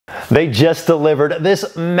They just delivered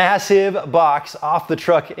this massive box off the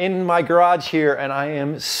truck in my garage here, and I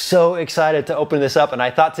am so excited to open this up. And I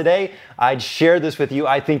thought today I'd share this with you.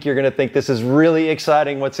 I think you're gonna think this is really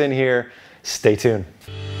exciting what's in here. Stay tuned.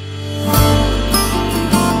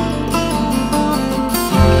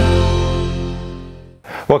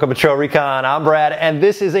 Welcome to TrailRecon, I'm Brad, and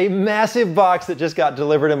this is a massive box that just got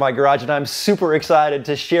delivered in my garage, and I'm super excited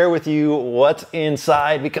to share with you what's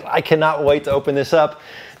inside because I cannot wait to open this up.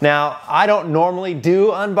 Now, I don't normally do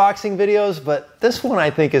unboxing videos, but this one I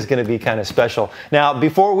think is gonna be kind of special. Now,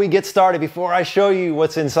 before we get started, before I show you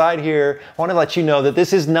what's inside here, I wanna let you know that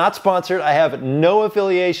this is not sponsored. I have no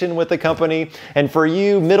affiliation with the company. And for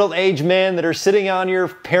you middle-aged men that are sitting on your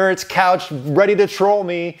parents' couch ready to troll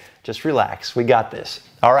me, just relax, we got this.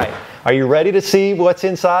 All right, are you ready to see what's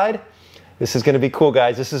inside? This is gonna be cool,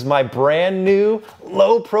 guys. This is my brand new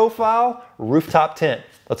low-profile rooftop tent.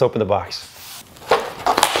 Let's open the box.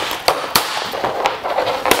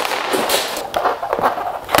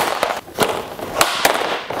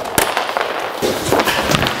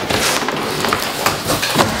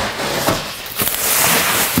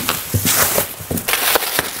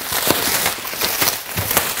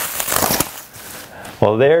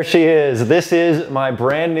 Well, there she is. This is my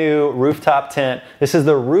brand new rooftop tent. This is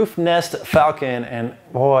the RoofNest Falcon, and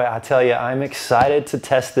boy, I tell you, I'm excited to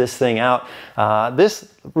test this thing out.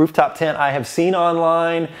 This rooftop tent I have seen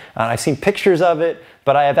online, I've seen pictures of it,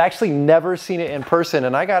 but I have actually never seen it in person,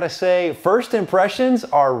 and I gotta say, first impressions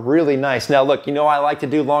are really nice. Now look, you know I like to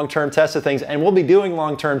do long-term tests of things, and we'll be doing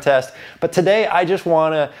long-term tests, but today I just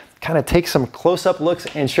wanna kind of take some close-up looks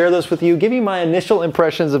and share this with you, give you my initial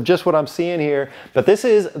impressions of just what I'm seeing here. But this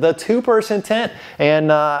is the two-person tent,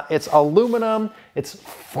 and it's aluminum, it's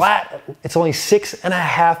flat, it's only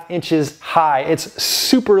 6.5 inches high. It's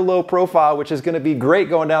super low profile, which is gonna be great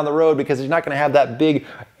going down the road because you're not gonna have that big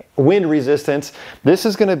wind resistance. This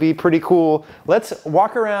is gonna be pretty cool. Let's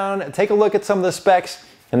walk around, take a look at some of the specs,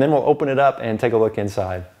 and then we'll open it up and take a look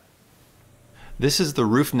inside. This is the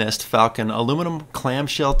RoofNest Falcon aluminum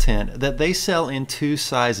clamshell tent that they sell in two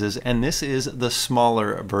sizes, and this is the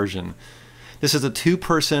smaller version. This is a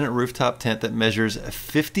two-person rooftop tent that measures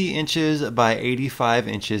 50 inches by 85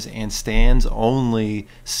 inches and stands only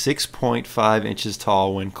 6.5 inches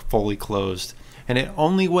tall when fully closed. And it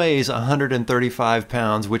only weighs 135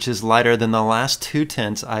 pounds, which is lighter than the last two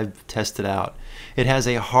tents I've tested out. It has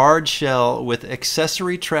a hard shell with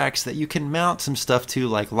accessory tracks that you can mount some stuff to,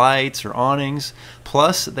 like lights or awnings.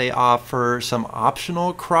 Plus, they offer some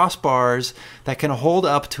optional crossbars that can hold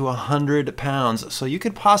up to 100 pounds. So you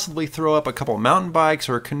could possibly throw up a couple mountain bikes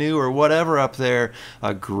or a canoe or whatever up there.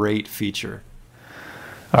 A great feature.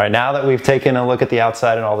 All right, now that we've taken a look at the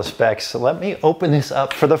outside and all the specs, let me open this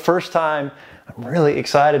up for the first time. I'm really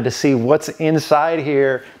excited to see what's inside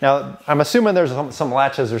here. Now, I'm assuming there's some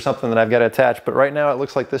latches or something that I've got to attach, but right now it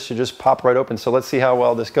looks like this should just pop right open. So let's see how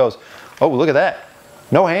well this goes. Oh, look at that.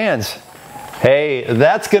 No hands. Hey,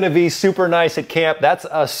 that's gonna be super nice at camp. That's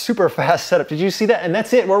a super fast setup. Did you see that? And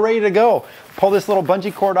that's it, we're ready to go. Pull this little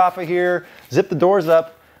bungee cord off of here, zip the doors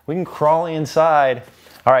up, we can crawl inside.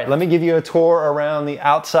 All right, let me give you a tour around the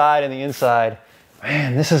outside and the inside.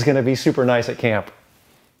 Man, this is gonna be super nice at camp.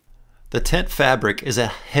 The tent fabric is a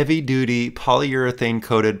heavy-duty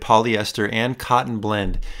polyurethane-coated polyester and cotton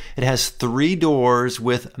blend. It has 3 doors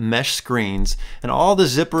with mesh screens, and all the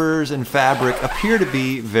zippers and fabric appear to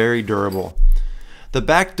be very durable. The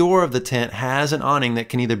back door of the tent has an awning that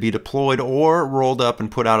can either be deployed or rolled up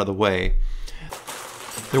and put out of the way.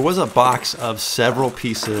 There was a box of several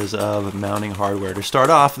pieces of mounting hardware. To start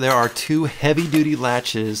off, there are 2 heavy-duty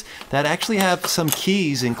latches that actually have some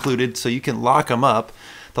keys included so you can lock them up.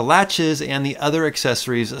 The latches and the other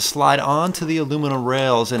accessories slide onto the aluminum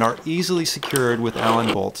rails and are easily secured with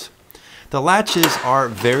Allen bolts. The latches are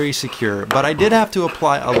very secure, but I did have to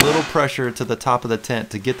apply a little pressure to the top of the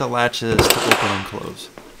tent to get the latches to open and close.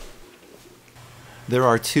 There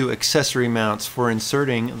are 2 accessory mounts for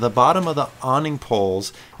inserting the bottom of the awning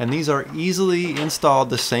poles, and these are easily installed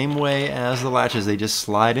the same way as the latches. They just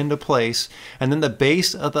slide into place, and then the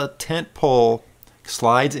base of the tent pole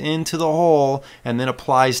slides into the hole and then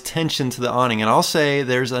applies tension to the awning. And I'll say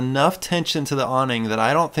there's enough tension to the awning that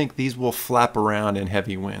I don't think these will flap around in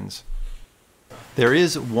heavy winds. There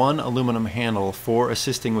is one aluminum handle for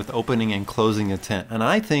assisting with opening and closing a tent, and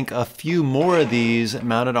I think a few more of these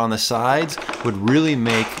mounted on the sides would really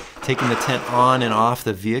make taking the tent on and off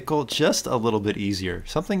the vehicle just a little bit easier.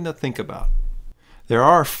 Something to think about. There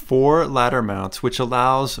are 4 ladder mounts, which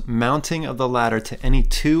allows mounting of the ladder to any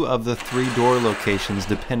 2 of the 3 door locations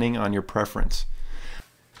depending on your preference.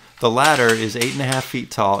 The ladder is 8.5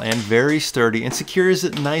 feet tall and very sturdy and secures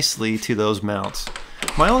it nicely to those mounts.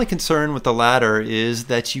 My only concern with the ladder is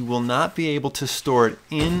that you will not be able to store it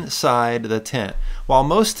inside the tent. While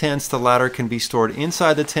most tents, the ladder can be stored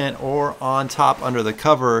inside the tent or on top under the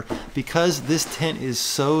cover, because this tent is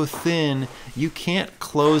so thin, you can't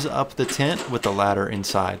close up the tent with the ladder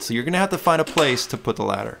inside. So you're gonna have to find a place to put the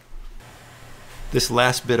ladder. This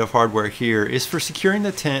last bit of hardware here is for securing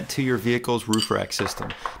the tent to your vehicle's roof rack system.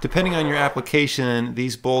 Depending on your application,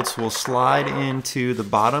 these bolts will slide into the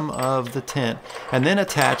bottom of the tent and then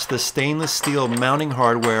attach the stainless steel mounting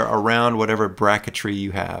hardware around whatever bracketry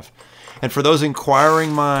you have. And for those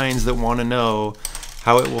inquiring minds that want to know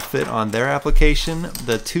how it will fit on their application,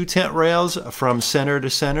 the two tent rails from center to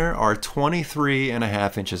center are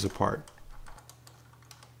 23.5 inches apart.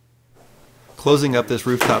 Closing up this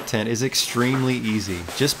rooftop tent is extremely easy.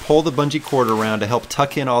 Just pull the bungee cord around to help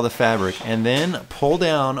tuck in all the fabric, and then pull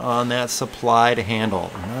down on that supplied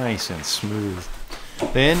handle, nice and smooth.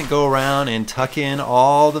 Then go around and tuck in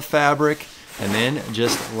all the fabric, and then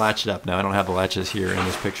just latch it up. Now I don't have the latches here in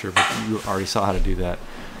this picture, but you already saw how to do that.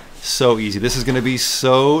 So easy. This is going to be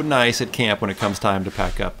so nice at camp when it comes time to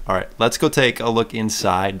pack up. All right, let's go take a look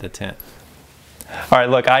inside the tent. All right,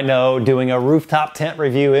 look, I know doing a rooftop tent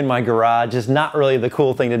review in my garage is not really the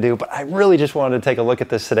cool thing to do, but I really just wanted to take a look at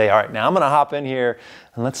this today. All right, now I'm gonna hop in here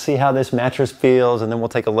and let's see how this mattress feels, and then we'll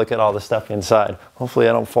take a look at all the stuff inside. Hopefully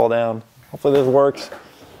I don't fall down. Hopefully this works.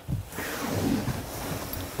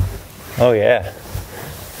 Oh yeah.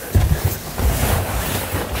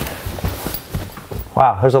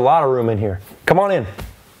 Wow, there's a lot of room in here. Come on in.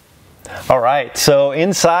 All right, so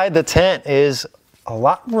inside the tent is a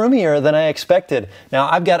lot roomier than I expected. Now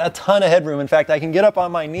I've got a ton of headroom. In fact, I can get up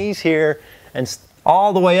on my knees here and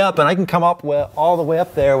all the way up, and I can come up all the way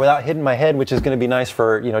up there without hitting my head, which is going to be nice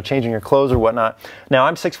for, you know, changing your clothes or whatnot. Now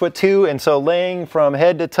I'm 6'2", and so laying from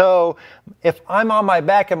head to toe, if I'm on my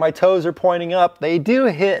back and my toes are pointing up, they do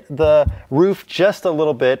hit the roof just a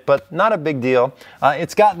little bit, but not a big deal.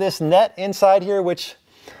 It's got this net inside here, which,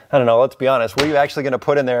 I don't know, let's be honest, what are you actually going to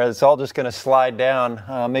put in there? It's all just going to slide down.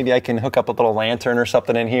 Maybe I can hook up a little lantern or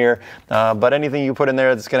something in here, but anything you put in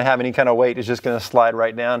there that's going to have any kind of weight is just going to slide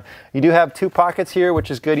right down. You do have two pockets here,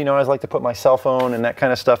 which is good. You know, I always like to put my cell phone and that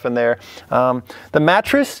kind of stuff in there. The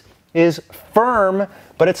mattress is firm,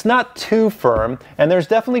 but it's not too firm, and there's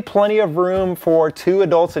definitely plenty of room for 2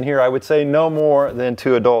 adults in here. I would say no more than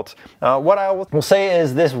 2 adults. What I will say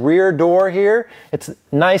is this rear door here, it's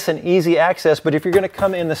nice and easy access, but if you're going to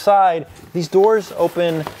come in the side, these doors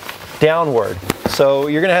open downward. So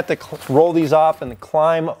you're going to have to roll these off and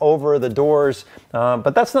climb over the doors,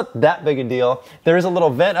 but that's not that big a deal. There is a little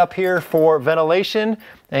vent up here for ventilation,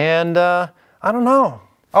 and I don't know.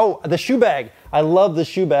 Oh, the shoe bag. I love the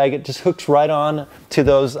shoe bag. It just hooks right on to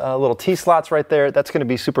those little T-slots right there. That's going to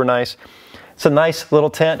be super nice. It's a nice little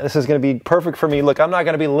tent. This is going to be perfect for me. Look, I'm not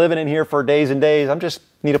going to be living in here for days and days. I just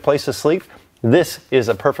need a place to sleep. This is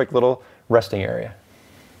a perfect little resting area.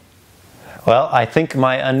 Well, I think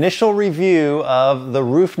my initial review of the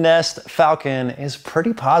RoofNest Falcon is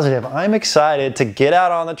pretty positive. I'm excited to get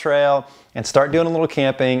out on the trail and start doing a little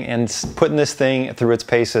camping and putting this thing through its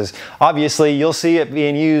paces. Obviously, you'll see it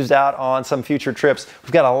being used out on some future trips.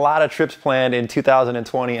 We've got a lot of trips planned in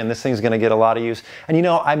 2020, and this thing's gonna get a lot of use. And you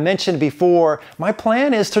know, I mentioned before, my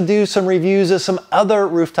plan is to do some reviews of some other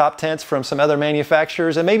rooftop tents from some other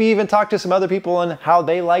manufacturers, and maybe even talk to some other people on how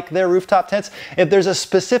they like their rooftop tents. If there's a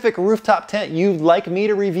specific rooftop tent you'd like me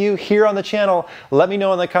to review here on the channel, let me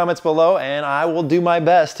know in the comments below, and I will do my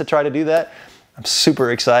best to try to do that. I'm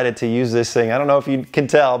super excited to use this thing. I don't know if you can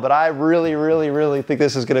tell, but I really think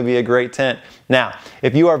this is going to be a great tent. Now,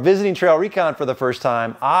 if you are visiting TrailRecon for the first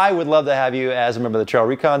time, I would love to have you as a member of the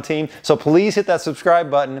TrailRecon team. So please hit that subscribe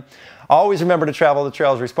button. Always remember to travel the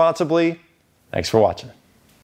trails responsibly. Thanks for watching.